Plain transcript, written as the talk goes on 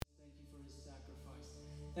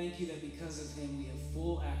Thank you that because of him, we have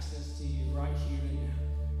full access to you right here and now.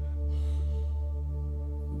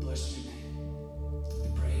 We bless your name.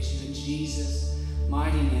 We praise you in Jesus'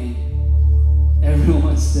 mighty name.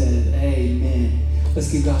 Everyone said, amen.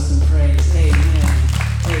 Let's give God some praise. Amen.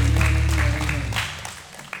 Amen. Amen.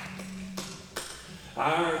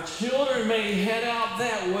 Our children may head out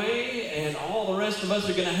that way, and all the rest of us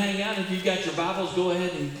are going to hang out. If you've got your Bibles, go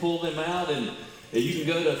ahead and pull them out, and you can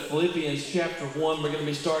go to Philippians chapter 1. We're going to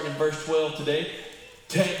be starting in verse 12 today.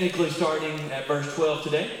 Technically starting at verse 12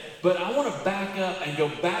 today. But I want to back up and go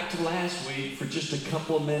back to last week for just a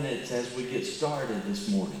couple of minutes as we get started this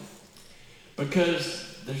morning.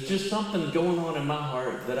 Because there's just something going on in my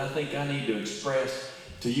heart that I think I need to express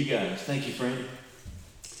to you guys. Thank you, friend.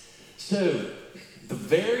 So, the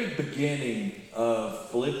very beginning of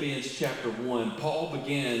Philippians chapter 1, Paul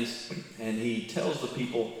begins and he tells the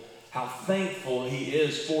people how thankful he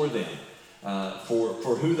is for them,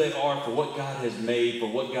 for who they are, for what God has made, for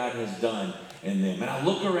what God has done in them. And I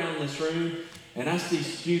look around this room and I see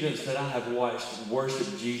students that I have watched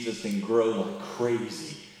worship Jesus and grow like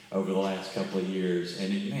crazy over the last couple of years.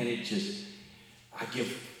 And I give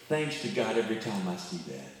thanks to God every time I see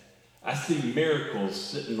that. I see miracles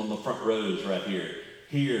sitting on the front rows right here,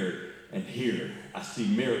 and here. I see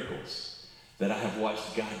miracles that I have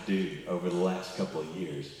watched God do over the last couple of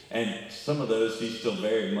years. And some of those he's still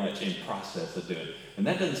very much in process of doing. And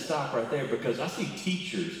that doesn't stop right there, because I see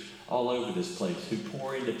teachers all over this place who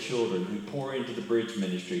pour into children, who pour into the bridge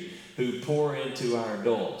ministry, who pour into our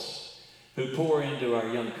adults, who pour into our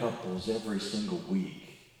young couples every single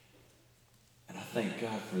week. And I thank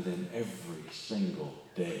God for them every single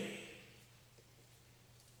day.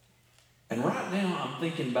 And right now, I'm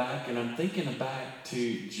thinking back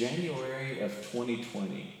to January of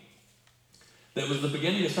 2020. That was the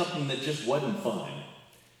beginning of something that just wasn't fun.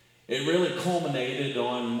 It really culminated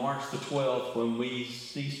on March the 12th when we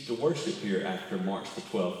ceased to worship here after March the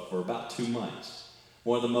 12th for about 2 months.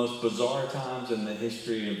 One of the most bizarre times in the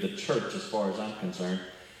history of the church as far as I'm concerned.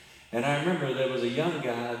 And I remember there was a young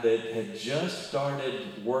guy that had just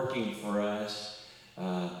started working for us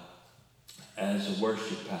as a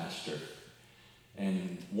worship pastor.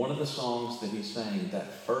 And one of the songs that he sang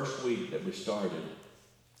that first week that we started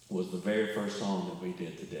was the very first song that we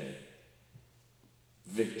did today.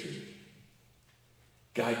 Victory.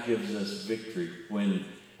 God gives us victory when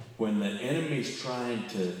the enemy's trying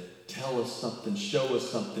to tell us something, show us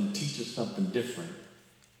something, teach us something different.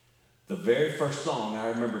 The very first song I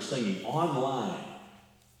remember singing online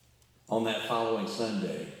on that following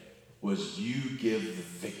Sunday was "You Give the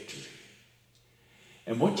Victory."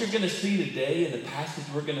 And what you're going to see today in the passage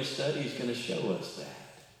we're going to study is going to show us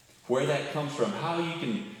that. Where that comes from, how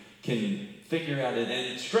you can figure out it. And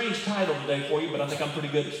it's a strange title today for you, but I think I'm pretty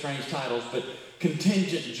good at strange titles. But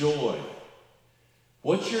contingent joy.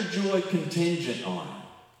 What's your joy contingent on?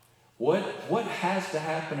 What has to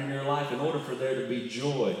happen in your life in order for there to be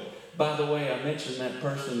joy? By the way, I mentioned that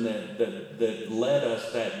person that led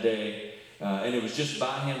us that day. And it was just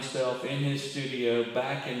by himself in his studio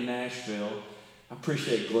back in Nashville. I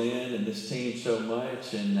appreciate Glenn and this team so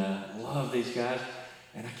much, and love these guys.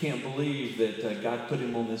 And I can't believe that God put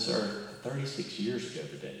him on this earth 36 years ago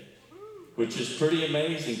today, which is pretty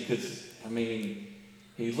amazing because,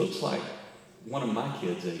 he looks like one of my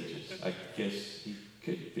kids' ages. I guess he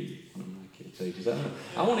could be one of my kids' ages. I don't know.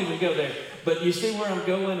 I won't even go there. But you see where I'm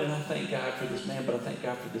going, and I thank God for this man, but I thank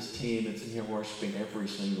God for this team that's in here worshiping every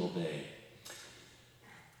single day.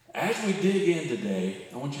 As we dig in today,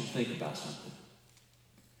 I want you to think about something.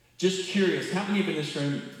 Just curious, how many of you in this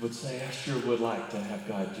room would say, I sure would like to have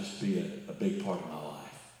God just be a big part of my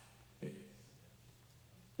life?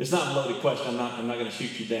 It's not a loaded question. I'm not going to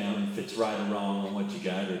shoot you down if it's right or wrong on what you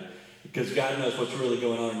got, because God knows what's really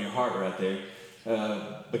going on in your heart right there.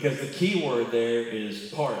 Because the key word there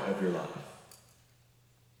is part of your life.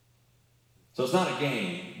 So it's not a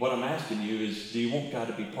game. What I'm asking you is, do you want God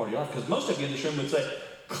to be part of your life? Because most of you in this room would say,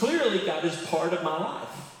 clearly God is part of my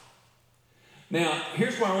life. Now,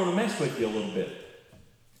 here's where I want to mess with you a little bit.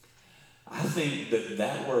 I think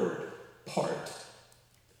that word,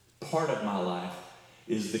 part of my life,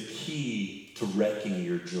 is the key to wrecking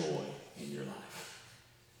your joy in your life.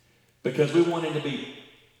 Because we want him to be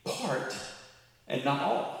part and not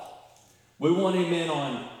all. We want him in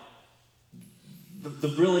on the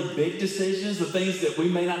really big decisions, the things that we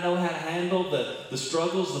may not know how to handle, the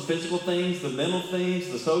struggles, the physical things, the mental things,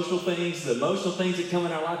 the social things, the emotional things that come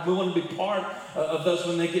in our life. We want to be part of those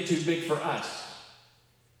when they get too big for us.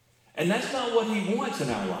 And that's not what he wants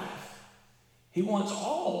in our life. He wants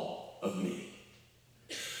all of me.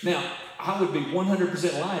 Now, I would be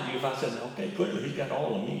 100% lying to you if I said, okay, clearly he's got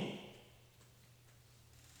all of me.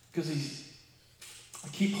 Because I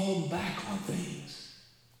keep holding back on things.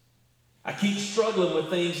 I keep struggling with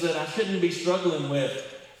things that I shouldn't be struggling with.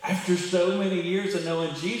 After so many years of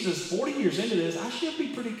knowing Jesus, 40 years into this, I should be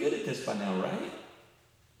pretty good at this by now, right?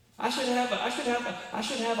 I should have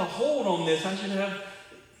a hold on this.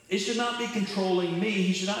 It should not be controlling me.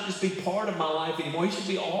 He should not just be part of my life anymore. He should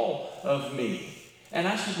be all of me. And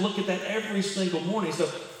I should look at that every single morning. So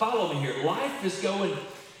follow me here. Life is going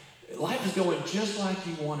just like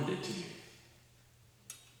you wanted it to.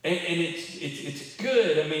 And it's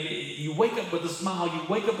good. I mean, you wake up with a smile. You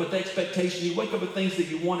wake up with expectation. You wake up with things that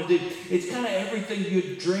you want to do. It's kind of everything you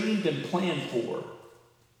had dreamed and planned for.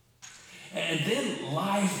 And then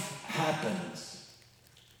life happens.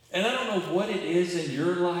 And I don't know what it is in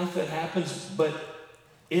your life that happens, but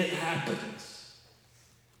it happens.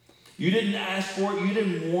 You didn't ask for it. You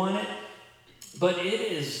didn't want it. But it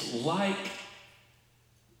is like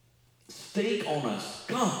steak on a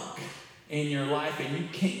skunk in your life, and you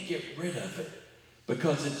can't get rid of it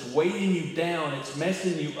because it's weighing you down. It's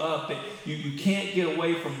messing you up. You can't get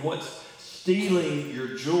away from what's stealing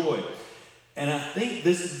your joy. And I think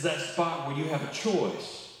this is that spot where you have a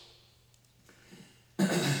choice. You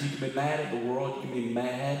can be mad at the world. You can be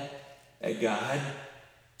mad at God.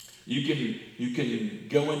 You can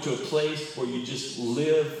go into a place where you just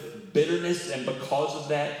live bitterness, and because of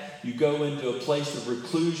that, you go into a place of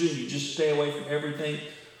reclusion. You just stay away from everything.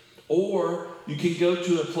 Or you can go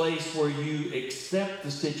to a place where you accept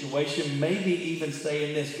the situation, maybe even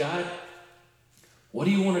saying this, God, what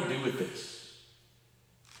do you want to do with this?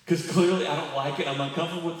 Because clearly I don't like it. I'm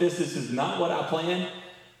uncomfortable with this. This is not what I planned.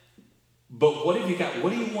 But what have you got?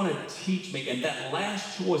 What do you want to teach me? And that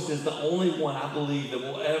last choice is the only one I believe that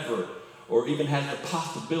will ever or even has the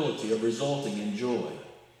possibility of resulting in joy.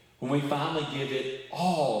 When we finally give it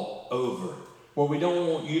all over. Where we don't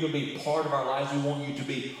want you to be part of our lives. We want you to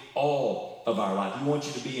be all of our life. We want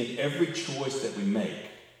you to be in every choice that we make.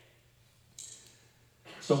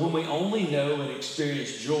 So when we only know and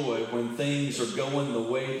experience joy when things are going the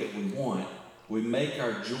way that we want, we make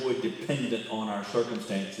our joy dependent on our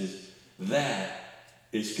circumstances. That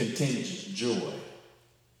is contingent joy.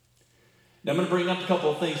 Now I'm going to bring up a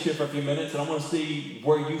couple of things here for a few minutes, and I want to see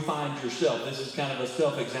where you find yourself. This is kind of a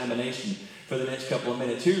self-examination for the next couple of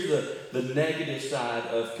minutes. Here's the negative side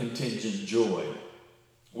of contingent joy.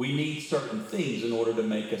 We need certain things in order to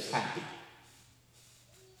make us happy.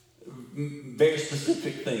 Very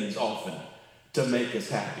specific things often to make us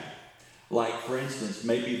happy. Like, for instance,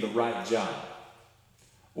 maybe the right job,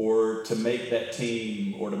 or to make that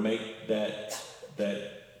team, or to make that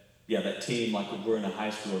team, like if we're in a high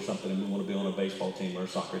school or something and we want to be on a baseball team or a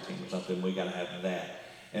soccer team or something, we got to have that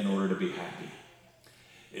in order to be happy.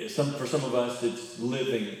 For some of us, it's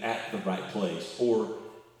living at the right place or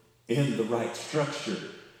in the right structure,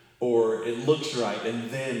 or it looks right and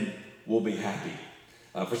then we'll be happy.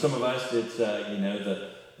 For some of us, it's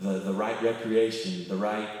the right recreation, the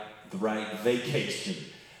right vacation,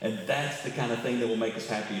 and that's the kind of thing that will make us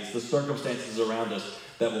happy. It's the circumstances around us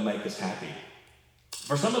that will make us happy.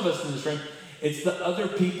 For some of us in this room, it's the other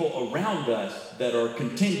people around us that are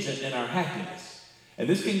contingent in our happiness. And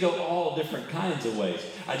this can go all different kinds of ways.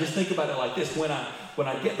 I just think about it like this. When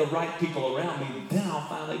I get the right people around me, then I'll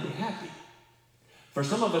finally be happy. For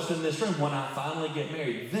some of us in this room, when I finally get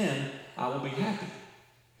married, then I will be happy.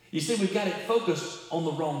 You see, we've got it focused on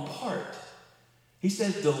the wrong part. He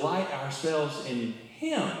says, delight ourselves in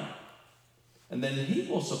Him, and then He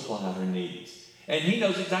will supply our needs. And He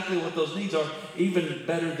knows exactly what those needs are, even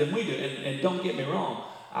better than we do. And don't get me wrong,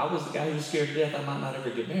 I was the guy who was scared to death I might not ever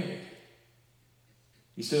get married.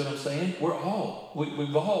 You see what I'm saying?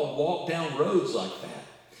 We've all walked down roads like that.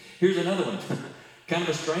 Here's another one. Kind of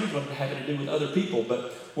a strange one having to do with other people,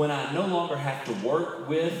 but when I no longer have to work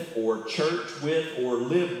with or church with or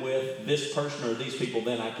live with this person or these people,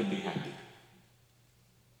 then I can be happy.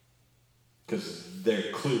 Because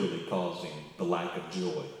they're clearly causing the lack of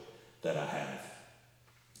joy that I have.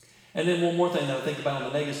 And then one more thing that I think about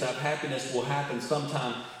on the negative side, happiness will happen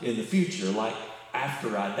sometime in the future, like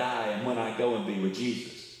after I die and when I go and be with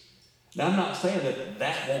Jesus. Now, I'm not saying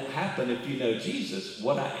that won't happen if you know Jesus.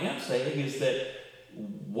 What I am saying is that,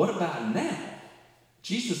 what about now?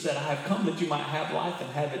 Jesus said, I have come that you might have life and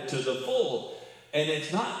have it to the full. And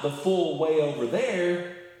it's not the full way over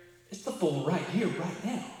there. It's the full right here, right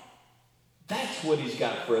now. That's what He's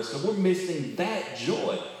got for us. So we're missing that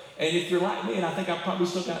joy. And if you're like me, and I think I've probably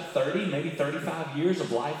still got 30, maybe 35 years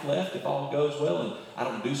of life left if all goes well and I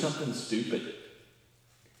don't do something stupid,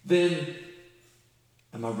 then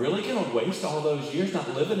Am I really going to waste all those years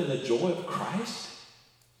not living in the joy of Christ?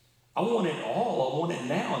 I want it all. I want it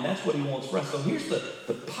now, and that's what he wants for us. So here's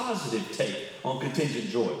the positive take on contingent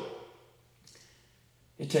joy.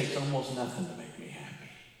 It takes almost nothing to make me happy.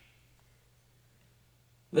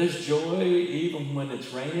 There's joy even when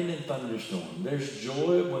it's raining and thunderstorms. There's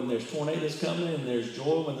joy when there's tornadoes coming, and there's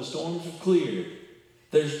joy when the storms are cleared.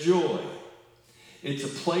 There's joy. It's a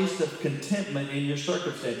place of contentment in your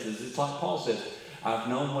circumstances. It's like Paul says, I've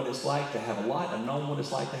known what it's like to have a lot. I've known what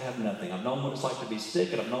it's like to have nothing. I've known what it's like to be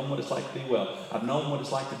sick, and I've known what it's like to be well. I've known what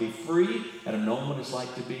it's like to be free, and I've known what it's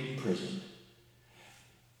like to be imprisoned.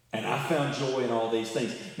 And I found joy in all these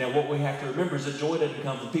things. Now, what we have to remember is that joy doesn't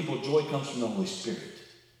come from people. Joy comes from the Holy Spirit.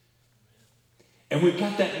 And we've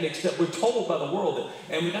got that mixed up. We're told by the world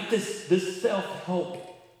that, and we've got this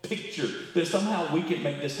self-help picture that somehow we can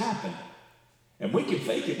make this happen. And we can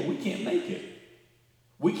fake it, but we can't make it.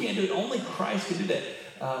 We can't do it. Only Christ can do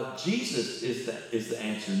that. Jesus is the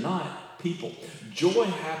answer, not people. Joy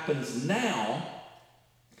happens now,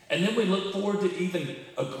 and then we look forward to even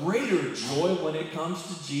a greater joy when it comes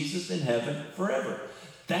to Jesus in heaven forever.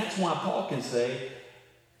 That's why Paul can say,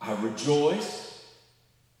 I rejoice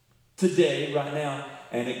today, right now,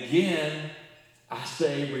 and again, I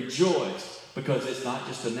say rejoice, because it's not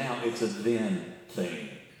just a now, it's a then thing.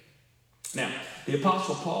 Now, the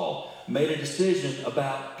Apostle Paul made a decision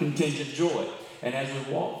about contingent joy. And as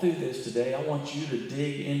we walk through this today, I want you to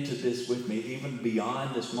dig into this with me, even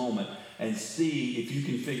beyond this moment, and see if you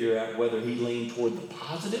can figure out whether he leaned toward the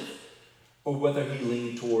positive or whether he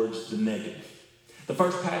leaned towards the negative. The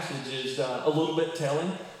first passage is a little bit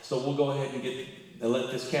telling, so we'll go ahead and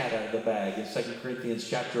let this cat out of the bag. In 2 Corinthians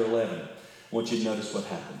chapter 11, I want you to notice what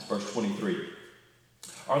happens. Verse 23.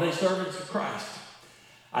 Are they servants of Christ?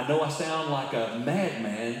 I know I sound like a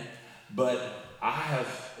madman, but I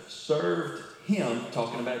have served him,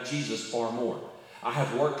 talking about Jesus, far more. I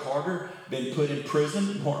have worked harder, been put in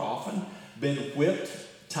prison more often, been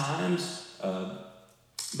whipped times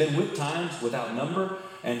without number,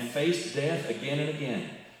 and faced death again and again.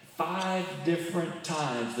 5 different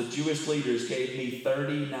times the Jewish leaders gave me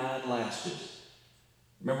 39 lashes.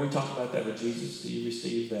 Remember we talked about that with Jesus? Do you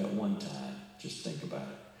receive that one time? Just think about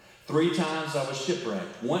it. 3 times I was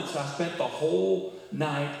shipwrecked. Once I spent the whole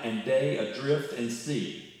night and day adrift in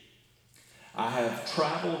sea. I have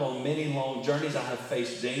traveled on many long journeys. I have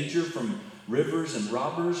faced danger from rivers and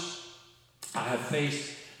robbers. I have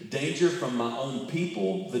faced danger from my own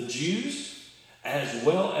people, the Jews, as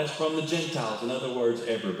well as from the Gentiles. In other words,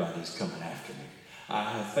 everybody's coming after me. I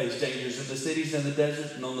have faced dangers in the cities and the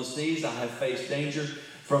deserts and on the seas. I have faced danger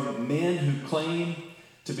from men who claim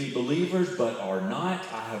to be believers but are not.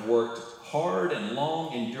 I have worked hard and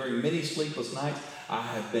long, enduring many sleepless nights. I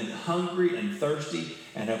have been hungry and thirsty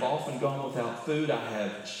and have often gone without food. I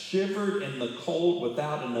have shivered in the cold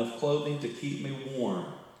without enough clothing to keep me warm.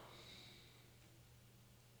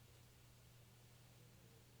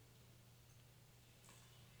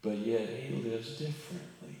 But yet he lives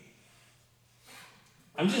differently.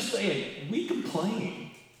 I'm just saying, we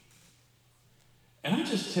complain. And I'm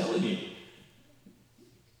just telling you,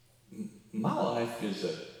 my life is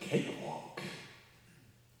a cakewalk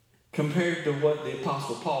compared to what the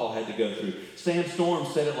Apostle Paul had to go through. Sam Storm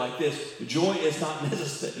said it like this: joy is not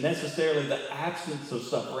necessarily the absence of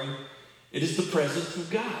suffering, it is the presence of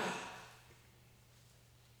God.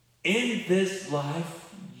 In this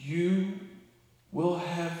life, you will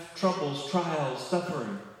have troubles, trials,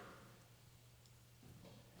 suffering.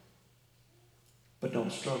 But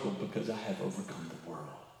don't struggle, because I have overcome the world.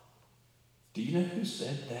 Do you know who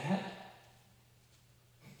said that?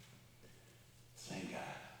 Same guy.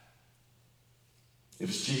 It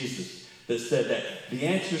was Jesus that said that. The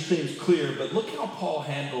answer seems clear, but look how Paul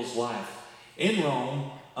handles life in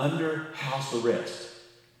Rome under house arrest.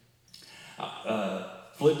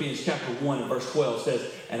 Philippians chapter 1 and verse 12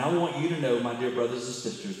 says, and I want you to know, my dear brothers and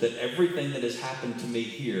sisters, that everything that has happened to me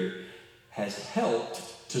here has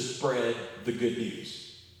helped to spread the good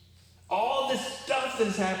news. All this stuff that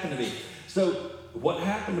has happened to me. So what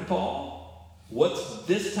happened to Paul? What's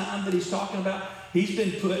this time that he's talking about? He's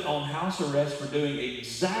been put on house arrest for doing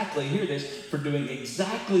exactly, hear this, for doing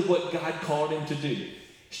exactly what God called him to do.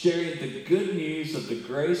 Sharing the good news of the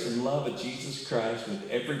grace and love of Jesus Christ with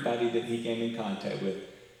everybody that he came in contact with.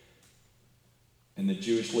 And the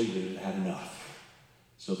Jewish leaders had enough.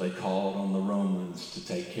 So they called on the Romans to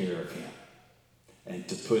take care of him and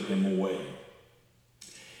to put him away.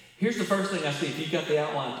 Here's the first thing I see. If you've got the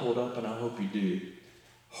outline pulled up, and I hope you do.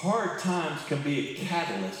 Hard times can be a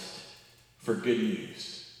catalyst for good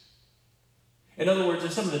news. In other words,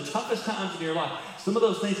 in some of the toughest times in your life, some of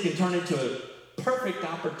those things can turn into perfect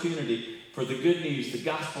opportunity for the good news, the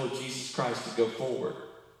gospel of Jesus Christ, to go forward.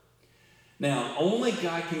 Now, only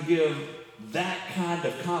God can give that kind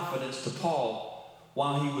of confidence to Paul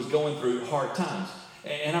while he was going through hard times.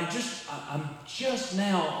 And I'm just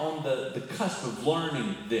now on the cusp of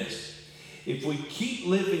learning this. If we keep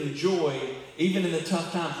living joy, even in the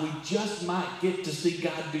tough times, we just might get to see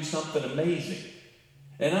God do something amazing.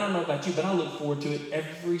 And I don't know about you, but I look forward to it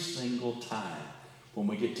every single time when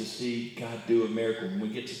we get to see God do a miracle, when we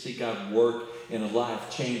get to see God work in a life,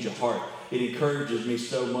 change a heart. It encourages me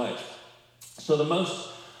so much. So the most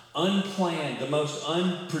unplanned, the most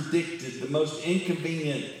unpredicted, the most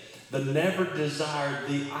inconvenient, the never desired,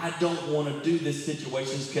 the I don't want to do this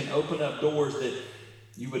situations can open up doors that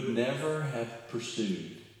you would never have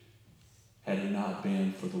pursued had it not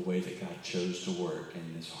been for the way that God chose to work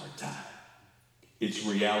in this hard time. It's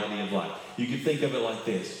reality of life. You can think of it like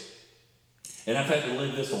this. And I've had to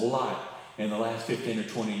live this a lot in the last 15 or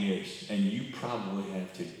 20 years, and you probably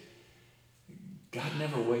have too. God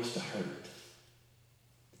never wastes a hurt.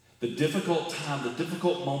 The difficult time, the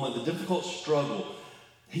difficult moment, the difficult struggle,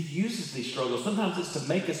 he uses these struggles. Sometimes it's to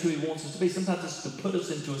make us who he wants us to be. Sometimes it's to put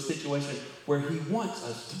us into a situation where he wants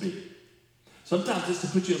us to be. Sometimes it's to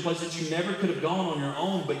put you in a place that you never could have gone on your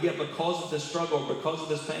own, but yet because of this struggle, because of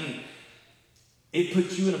this pain, it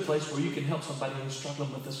puts you in a place where you can help somebody who's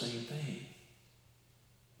struggling with the same thing.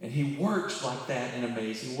 And he works like that in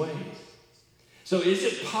amazing ways. So is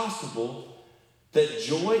it possible that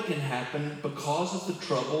joy can happen because of the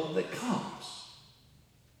trouble that comes?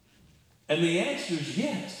 And the answer is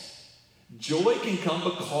yes. Joy can come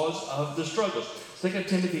because of the struggles. 2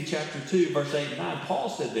 Timothy chapter 2, verse 8 and 9, Paul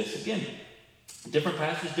said this. Again, different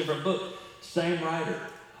passage, different book, same writer.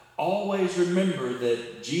 Always remember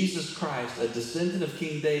that Jesus Christ, a descendant of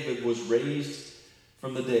King David, was raised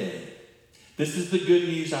from the dead. This is the good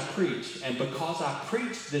news I preach, and because I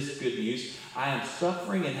preach this good news, I am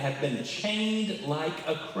suffering and have been chained like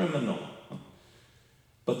a criminal.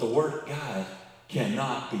 But the word of God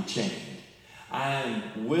cannot be chained. I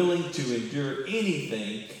am willing to endure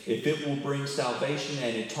anything if it will bring salvation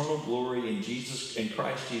and eternal glory in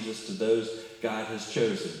Christ Jesus to those God has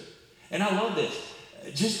chosen. And I love this.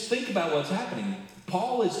 Just think about what's happening.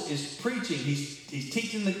 Paul is preaching. He's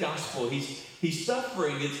teaching the gospel. He's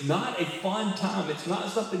suffering. It's not a fun time. It's not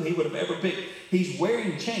something he would have ever picked. He's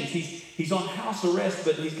wearing chains. He's on house arrest,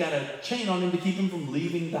 but he's got a chain on him to keep him from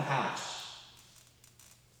leaving the house.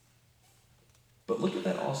 But look at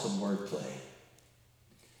that awesome wordplay.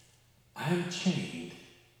 I am chained,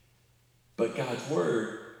 but God's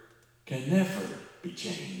word can never be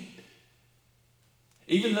chained.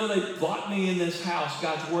 Even though they locked me in this house,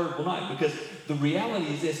 God's word will not. Because the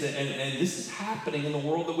reality is this, and this is happening in the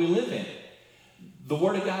world that we live in. The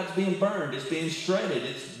word of God's being burned. It's being shredded.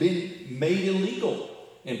 It's been made illegal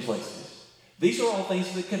in places. These are all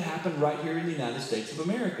things that could happen right here in the United States of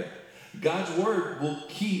America. God's word will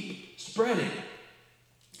keep spreading.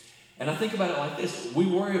 And I think about it like this. We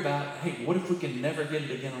worry about, hey, what if we can never get it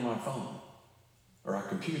again on our phone or our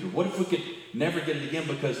computer? What if we could never get it again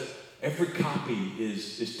because every copy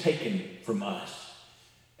is taken from us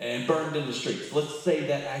and burned in the streets? Let's say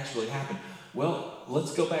that actually happened. Well,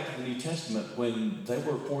 let's go back to the New Testament when they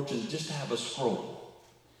were fortunate just to have a scroll.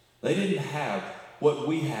 They didn't have what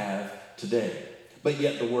we have today. But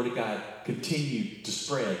yet the word of God continued to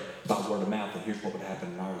spread by word of mouth. And here's what would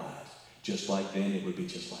happen in our lives. Just like then, it would be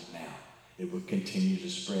just like now. It would continue to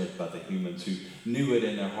spread by the humans who knew it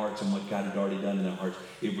in their hearts and what God had already done in their hearts.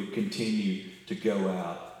 It would continue to go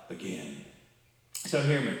out again. So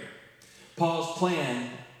hear me. Paul's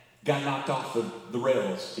plan got knocked off the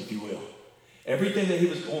rails, if you will. Everything that he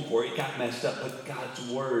was going for, it got messed up. But God's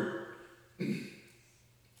word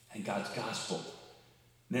and God's gospel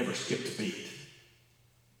never skipped a beat.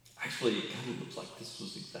 Actually, it kind of looks like this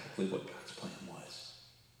was exactly what God's plan was.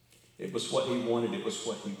 It was what he wanted. It was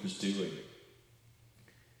what he was doing.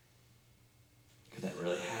 Could that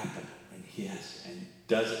really happen? And yes. And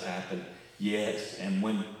does it happen? Yes. And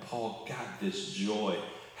when Paul got this joy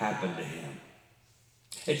happened to him.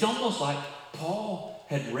 It's almost like Paul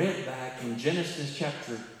had read back in Genesis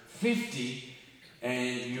chapter 50,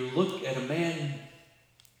 and you look at a man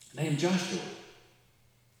named Joshua.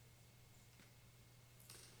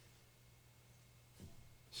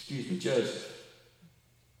 Joseph.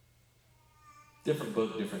 Different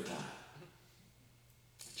book, different time.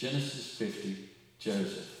 Genesis 50,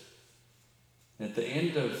 Joseph. And at the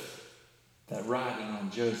end of that writing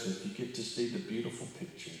on Joseph, you get to see the beautiful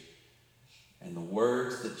picture and the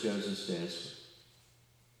words that Joseph says.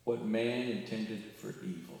 What man intended for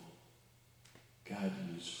evil, God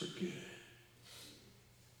used for good.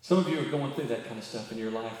 Some of you are going through that kind of stuff in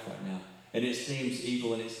your life right now. And it seems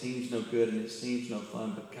evil, and it seems no good, and it seems no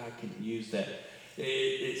fun, but God can use that.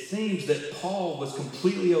 It seems that Paul was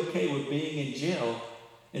completely okay with being in jail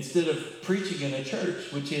instead of preaching in a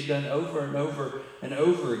church, which he had done over and over and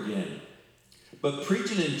over again. But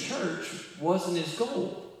preaching in church wasn't his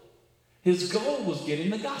goal. His goal was getting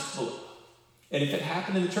the gospel up. And if it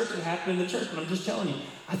happened in the church, it happened in the church. But I'm just telling you,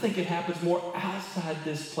 I think it happens more outside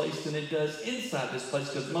this place than it does inside this place,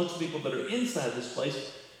 because most people that are inside this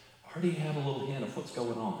place already have a little hint of what's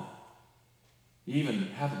going on. You even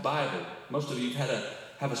have a Bible. Most of you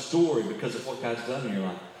have a story because of what God's done in your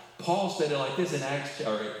life. Paul said it like this in Acts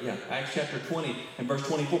chapter 20 and verse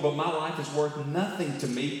 24. But my life is worth nothing to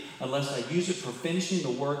me unless I use it for finishing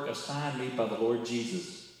the work assigned me by the Lord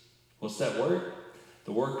Jesus. What's that work?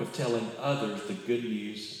 The work of telling others the good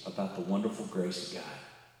news about the wonderful grace of God.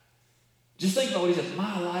 Just think about what he said.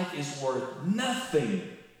 My life is worth nothing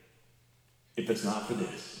if it's not for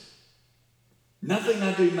this. Nothing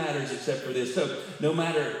I do matters except for this. So no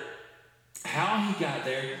matter how he got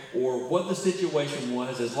there or what the situation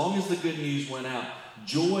was, as long as the good news went out,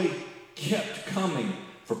 joy kept coming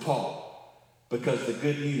for Paul because the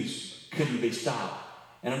good news couldn't be stopped.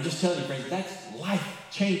 And I'm just telling you, friends, that's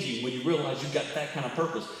life-changing when you realize you've got that kind of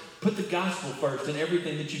purpose. Put the gospel first in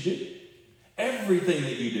everything that you do. Everything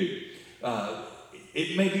that you do.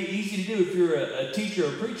 It may be easy to do if you're a teacher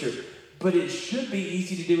or preacher, but it should be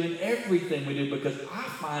easy to do in everything we do, because I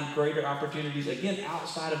find greater opportunities, again,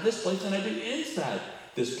 outside of this place than I do inside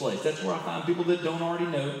this place. That's where I find people that don't already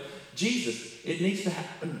know Jesus. It needs to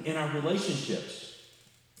happen in our relationships.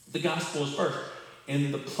 The gospel is first.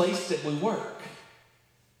 In the place that we work,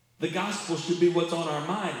 the gospel should be what's on our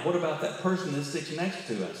mind. What about that person that sits next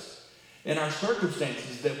to us? In our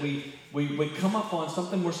circumstances that we come up on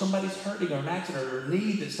something where somebody's hurting or an accident or a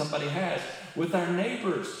need that somebody has. With our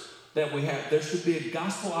neighbors that we have, there should be a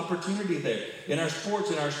gospel opportunity there. In our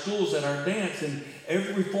sports, in our schools, at our dance, in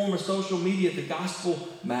every form of social media, the gospel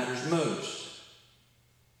matters most.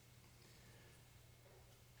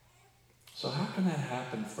 So how can that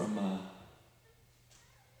happen from a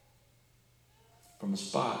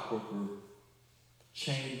spot where we're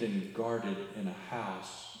chained and guarded in a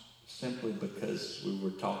house simply because we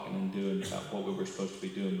were talking and doing about what we were supposed to be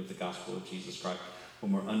doing with the gospel of Jesus Christ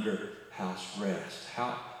when we're under house arrest?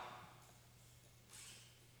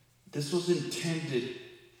 This was intended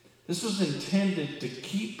to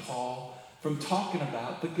keep Paul from talking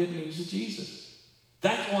about the good news of Jesus.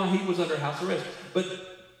 That's why he was under house arrest. But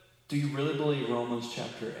do you really believe Romans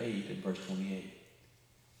chapter 8 and verse 28?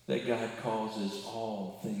 That God causes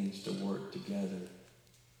all things to work together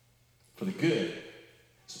for the good.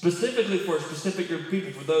 Specifically for a specific group of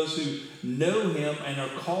people, for those who know him and are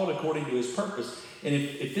called according to his purpose. And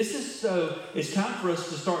if this is so, it's time for us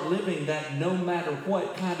to start living that no matter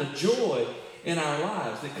what kind of joy in our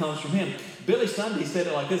lives that comes from him. Billy Sunday said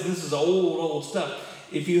it like this. This is old stuff.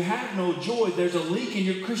 If you have no joy, there's a leak in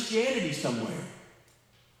your Christianity somewhere.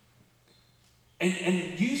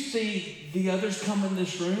 And you see the others come in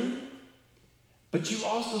this room, but you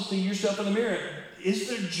also see yourself in the mirror. Is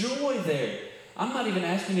there joy there? I'm not even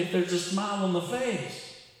asking if there's a smile on the face.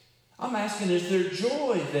 I'm asking, is there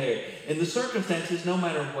joy there in the circumstances no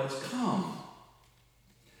matter what's come?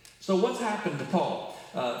 So what's happened to Paul?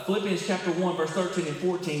 Philippians chapter 1, verse 13 and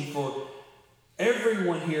 14, for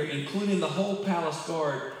everyone here, including the whole palace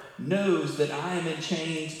guard, knows that I am in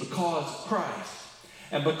chains because of Christ.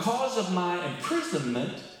 And because of my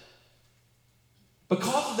imprisonment,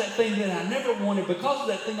 because of that thing that I never wanted, because of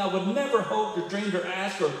that thing I would never hoped or dreamed or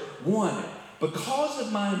asked or wanted, because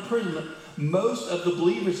of my imprisonment, most of the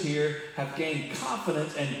believers here have gained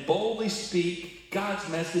confidence and boldly speak God's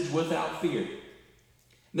message without fear.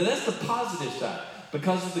 Now that's the positive side.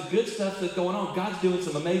 Because of the good stuff that's going on, God's doing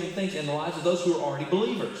some amazing things in the lives of those who are already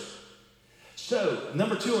believers. So,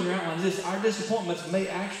 number 2 on your outline is this: our disappointments may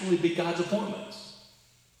actually be God's appointments.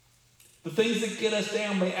 The things that get us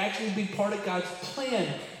down may actually be part of God's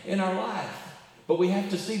plan in our life. But we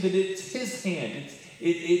have to see that it's his hand,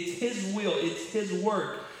 it's his will, it's his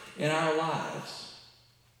work in our lives.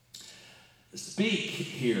 Speak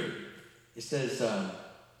here. It says,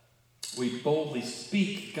 we boldly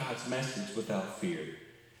speak God's message without fear.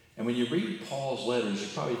 And when you read Paul's letters, you're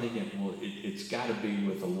probably thinking, well, it's got to be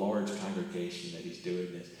with a large congregation that he's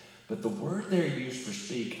doing this. But the word there used for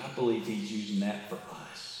speak, I believe he's using that for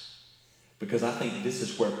us. Because I think this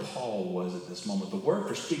is where Paul was at this moment. The word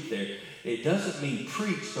for speak there, it doesn't mean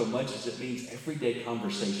preach so much as it means everyday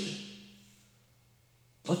conversation.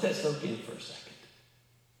 Let that soak in for a second.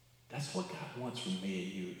 That's what God wants from me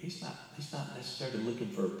and you. He's not necessarily looking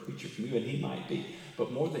for a preacher from you, and he might be.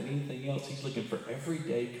 But more than anything else, he's looking for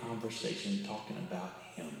everyday conversation talking about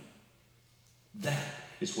him. That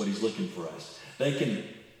is what he's looking for us. They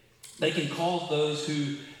can cause those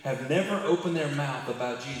who have never opened their mouth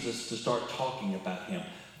about Jesus to start talking about him.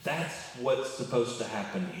 That's what's supposed to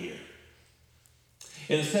happen here.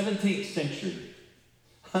 In the 17th century,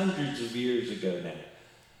 hundreds of years ago now,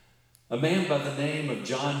 a man by the name of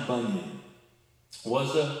John Bunyan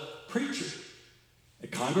was a preacher, a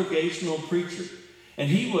congregational preacher. And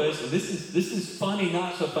he was, this is funny,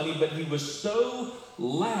 not so funny, but he was so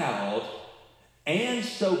loud and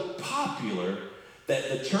so popular that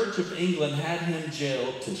the Church of England had him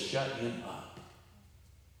jailed to shut him up.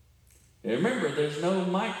 And remember, there's no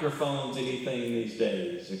microphones, anything these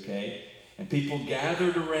days, okay? And people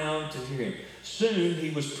gathered around to hear him. Soon he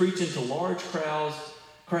was preaching to large crowds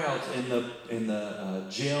in the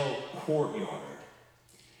jail courtyard.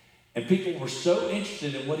 And people were so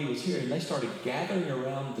interested in what he was hearing, they started gathering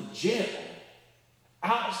around the jail,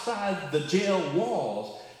 outside the jail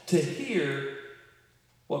walls, to hear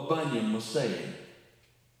what Bunyan was saying.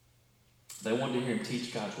 They wanted to hear him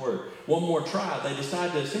teach God's word. One more trial, they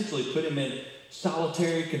decided to essentially put him in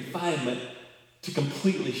solitary confinement to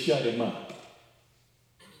completely shut him up.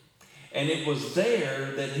 And it was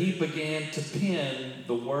there that he began to pen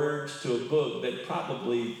the words to a book that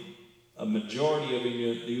probably a majority of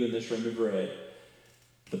you in this room have read,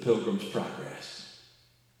 The Pilgrim's Progress,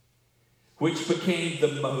 which became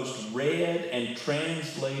the most read and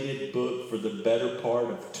translated book for the better part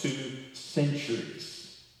of 2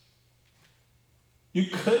 centuries. You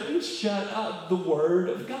couldn't shut up the Word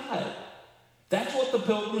of God. That's what the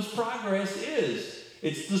Pilgrim's Progress is.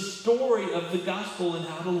 It's the story of the gospel and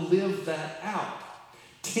how to live that out.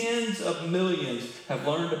 Tens of millions have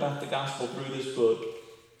learned about the gospel through this book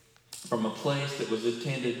from a place that was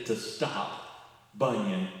intended to stop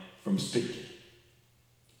Bunyan from speaking.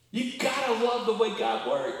 You gotta love the way God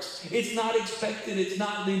works. It's not expected, it's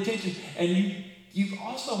not the intention. And you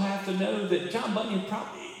also have to know that John Bunyan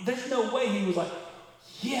there's no way he was like,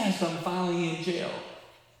 yes, I'm finally in jail.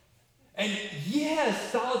 And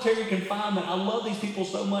yes, solitary confinement. I love these people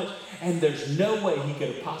so much. And there's no way he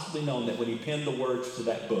could have possibly known that when he penned the words to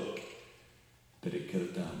that book, that it could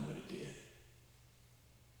have done what it did.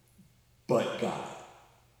 But God.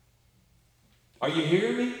 Are you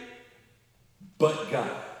hearing me? But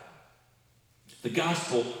God. The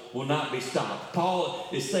gospel will not be stopped. Paul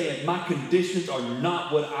is saying, my conditions are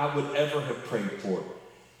not what I would ever have prayed for.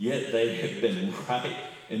 Yet they have been right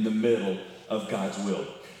in the middle of God's will.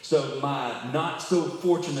 So my not so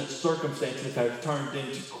fortunate circumstances have turned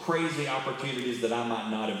into crazy opportunities that I might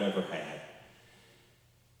not have ever had.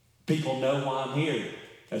 People know why I'm here.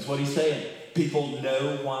 That's what he's saying. People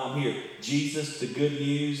know why I'm here. Jesus, the good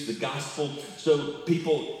news, the gospel. So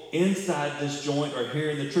people inside this joint are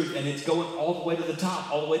hearing the truth, and it's going all the way to the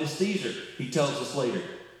top, all the way to Caesar, he tells us later.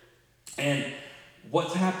 And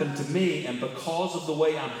what's happened to me, and because of the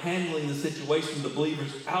way I'm handling the situation, the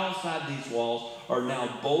believers outside these walls are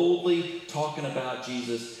now boldly talking about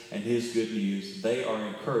Jesus and his good news. They are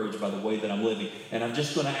encouraged by the way that I'm living. And I'm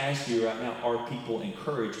just going to ask you right now, are people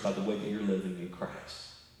encouraged by the way that you're living in Christ?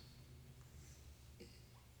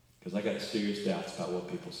 Because I got serious doubts about what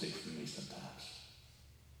people see from me sometimes.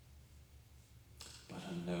 But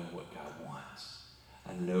I know what God wants.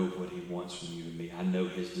 I know what he wants from you and me. I know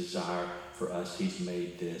his desire for us. He's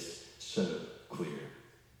made this so clear.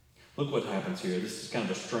 Look what happens here. This is kind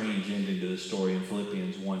of a strange ending to the story in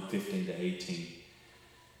Philippians 1:15-18.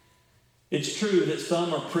 It's true that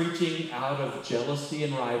some are preaching out of jealousy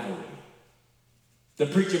and rivalry. They're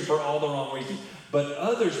preaching for all the wrong reasons. But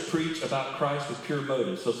others preach about Christ with pure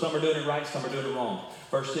motives. So some are doing it right, some are doing it wrong.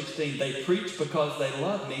 Verse 16, they preach because they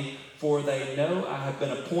love me, for they know I have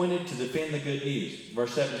been appointed to defend the good news.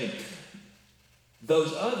 Verse 17,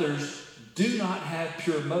 those others do not have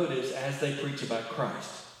pure motives as they preach about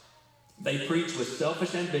Christ. They preach with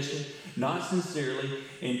selfish ambition, not sincerely,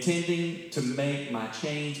 intending to make my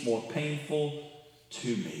chains more painful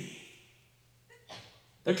to me.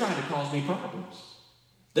 They're trying to cause me problems.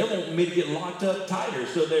 They're wanting me to get locked up tighter,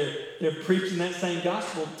 so they're preaching that same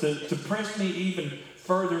gospel to press me even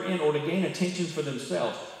further in or to gain attention for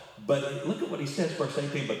themselves. But look at what he says, verse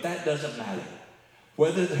 18, but that doesn't matter.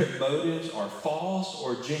 Whether their motives are false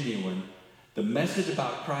or genuine, the message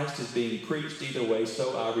about Christ is being preached either way,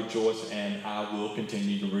 so I rejoice and I will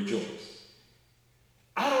continue to rejoice.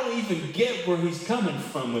 I don't even get where he's coming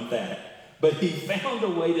from with that. But he found a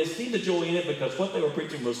way to see the joy in it because what they were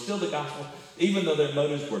preaching was still the gospel, even though their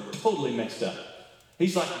motives were totally messed up.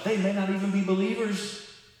 He's like, they may not even be believers.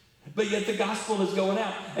 But yet the gospel is going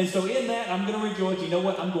out. And so in that, I'm going to rejoice. You know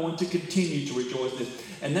what? I'm going to continue to rejoice this.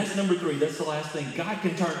 And that's number 3. That's the last thing. God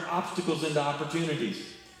can turn obstacles into opportunities.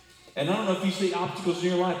 And I don't know if you see obstacles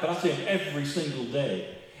in your life, but I see them every single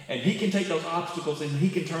day. And he can take those obstacles and he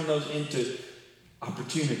can turn those into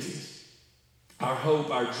opportunities. Our hope,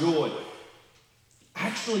 our joy,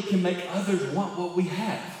 actually can make others want what we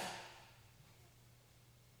have.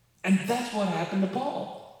 And that's what happened to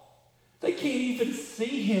Paul. They can't even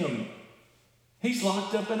see him. He's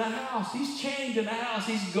locked up in a house. He's chained in a house.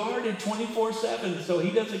 He's guarded 24/7, so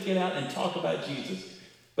he doesn't get out and talk about Jesus.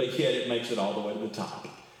 But yet it makes it all the way to the top,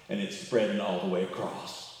 and it's spreading all the way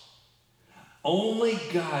across. Only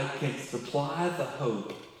God can supply the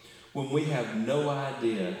hope when we have no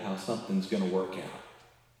idea how something's going to work out.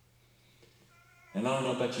 And I don't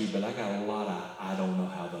know about you, but I got a lot of I don't know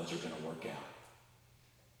how those are going to work out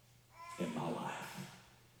in my life.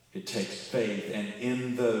 It takes faith, and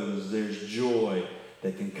in those, there's joy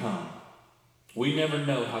that can come. We never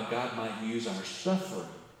know how God might use our suffering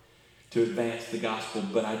to advance the gospel,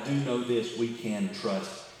 but I do know this, we can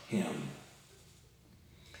trust him.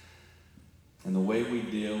 And the way we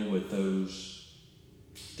deal with those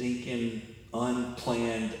stinking,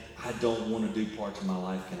 unplanned, I don't want to do parts of my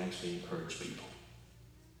life can actually encourage people.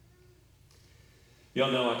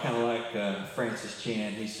 Y'all know I kind of like Francis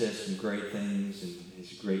Chan. He says some great things, and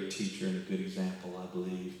he's a great teacher and a good example, I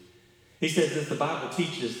believe. He says that the Bible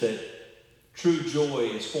teaches that true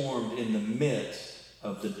joy is formed in the midst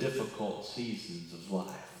of the difficult seasons of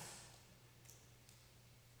life.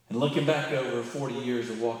 And looking back over 40 years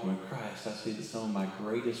of walking with Christ, I see that some of my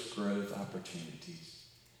greatest growth opportunities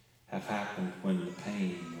have happened when the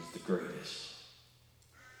pain was the greatest.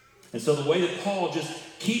 And so the way that Paul just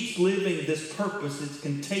keeps living this purpose, it's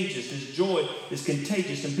contagious. His joy is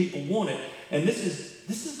contagious and people want it. And this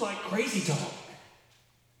is like crazy talk.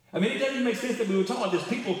 I mean, it doesn't even make sense that we would talk like this.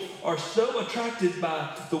 People are so attracted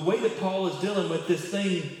by the way that Paul is dealing with this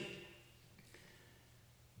thing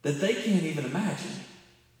that they can't even imagine.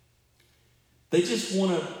 They just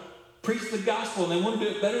want to preach the gospel and they want to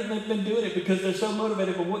do it better than they've been doing it because they're so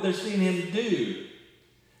motivated by what they're seeing him do.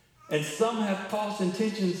 And some have false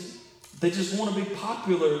intentions. They just want to be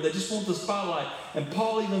popular. They just want the spotlight. And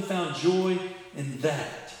Paul even found joy in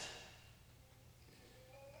that.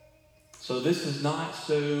 So this is not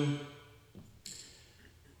so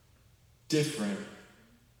different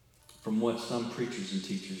from what some preachers and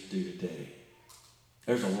teachers do today.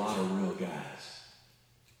 There's a lot of real guys.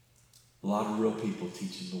 A lot of real people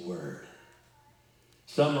teaching the word.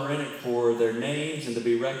 Some are in it for their names and to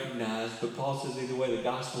be recognized, but Paul says either way, the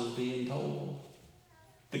gospel is being told.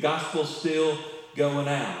 The gospel's still going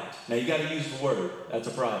out. Now, you got to use the word. That's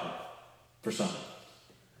a problem for some.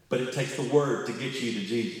 But it takes the word to get you to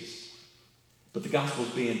Jesus. But the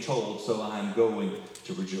gospel's being told, so I'm going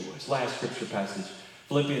to rejoice. Last scripture passage,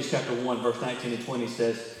 Philippians chapter 1, verse 19 and 20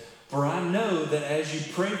 says, "For I know that as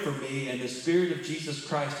you pray for me and the Spirit of Jesus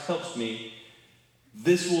Christ helps me,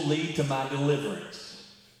 this will lead to my deliverance.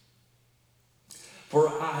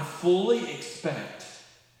 For I fully expect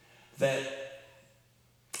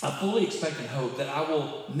and hope that I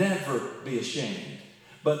will never be ashamed,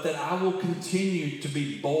 but that I will continue to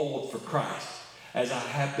be bold for Christ, as I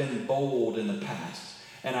have been bold in the past.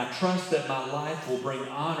 And I trust that my life will bring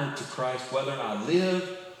honor to Christ, whether I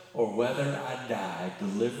live or whether I die.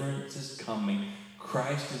 Deliverance is coming.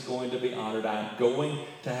 Christ is going to be honored. I'm going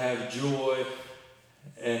to have joy,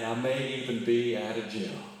 and I may even be out of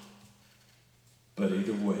jail. But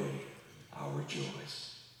either way, I'll rejoice."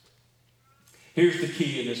 Here's the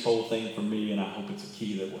key in this whole thing for me, and I hope it's a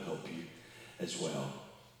key that will help you as well.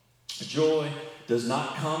 Joy does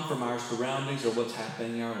not come from our surroundings or what's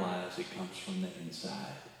happening in our lives. It comes from the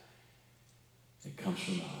inside. It comes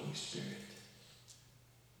from the Holy Spirit.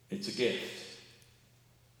 It's a gift.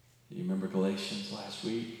 You remember Galatians last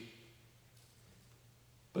week?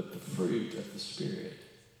 But the fruit of the Spirit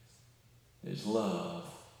is love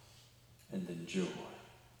and then joy.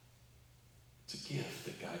 It's a gift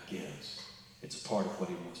that God gives. It's a part of what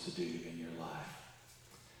he wants to do in your life.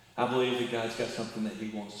 I believe that God's got something that he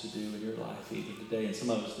wants to do in your life even today. And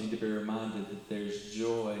some of us need to be reminded that there's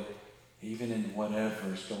joy even in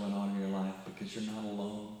whatever is going on in your life because you're not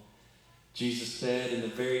alone. Jesus said in the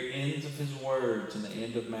very ends of his words in the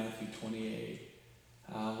end of Matthew 28,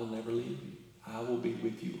 "I will never leave you. I will be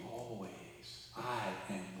with you always. I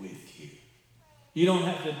am with you." You don't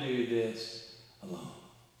have to do this alone.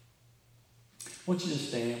 I want you to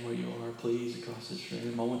stand where you are, please, across this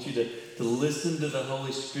room. I want you to listen to the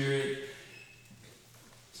Holy Spirit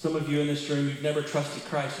Some of you in this room, you've never trusted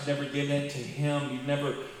Christ. You've never given it to Him. You've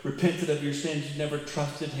never repented of your sins. You've never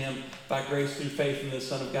trusted Him by grace through faith in the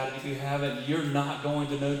Son of God. If you haven't, you're not going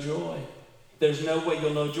to know joy. There's no way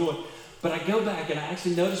you'll know joy. But I go back and I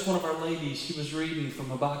actually noticed one of our ladies, she was reading from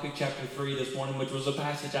Habakkuk chapter 3 this morning, which was a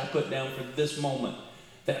passage I put down for this moment.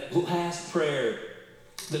 That last prayer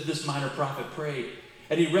that this minor prophet prayed.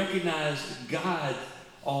 And he recognized God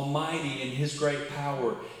Almighty and His great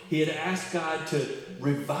power. He had asked God to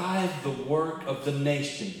revive the work of the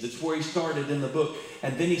nations. It's where he started in the book.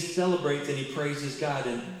 And then he celebrates and he praises God.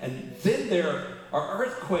 And then there are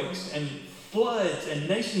earthquakes and floods and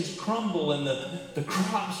nations crumble and the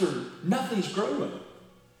crops nothing's growing.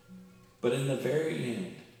 But in the very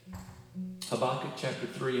end, Habakkuk chapter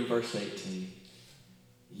 3 and verse 18,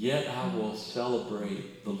 yet I will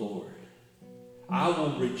celebrate the Lord. I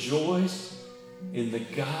will rejoice in the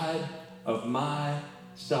God of my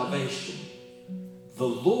salvation. The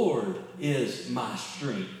Lord is my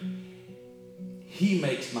strength. He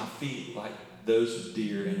makes my feet like those of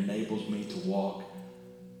deer and enables me to walk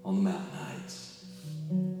on the mountain heights.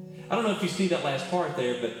 I don't know if you see that last part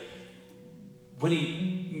there, but when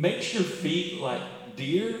He makes your feet like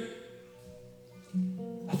deer,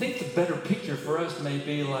 I think the better picture for us may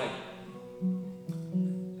be like,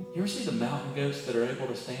 you ever see the mountain goats that are able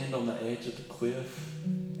to stand on the edge of the cliff?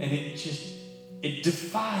 And it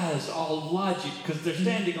defies all logic because they're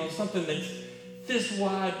standing on something that's this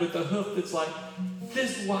wide with a hoof that's like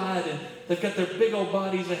this wide, and they've got their big old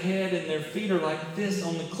bodies ahead and their feet are like this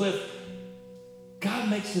on the cliff. God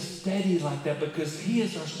makes us steady like that because He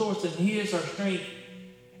is our source and He is our strength.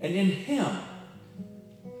 And in Him,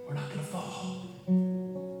 we're not going to fall.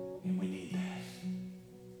 And we need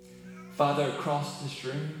that. Father, across this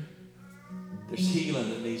room, there's healing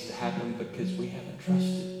that needs to happen because we haven't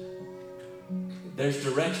trusted. There's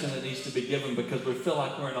direction that needs to be given because we feel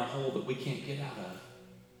like we're in a hole that we can't get out of.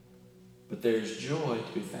 But there's joy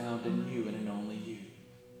to be found in You and in only You.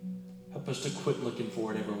 Help us to quit looking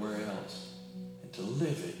for it everywhere else and to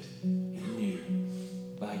live it in You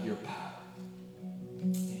by Your power.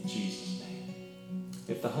 In Jesus' name.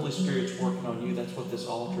 If the Holy Spirit's working on you, that's what this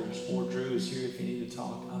altar is for. Drew is here if you need to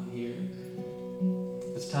talk. I'm here.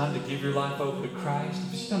 It's time to give your life over to Christ.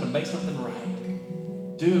 If you're going to make something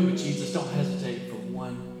right, do it with Jesus. Don't hesitate.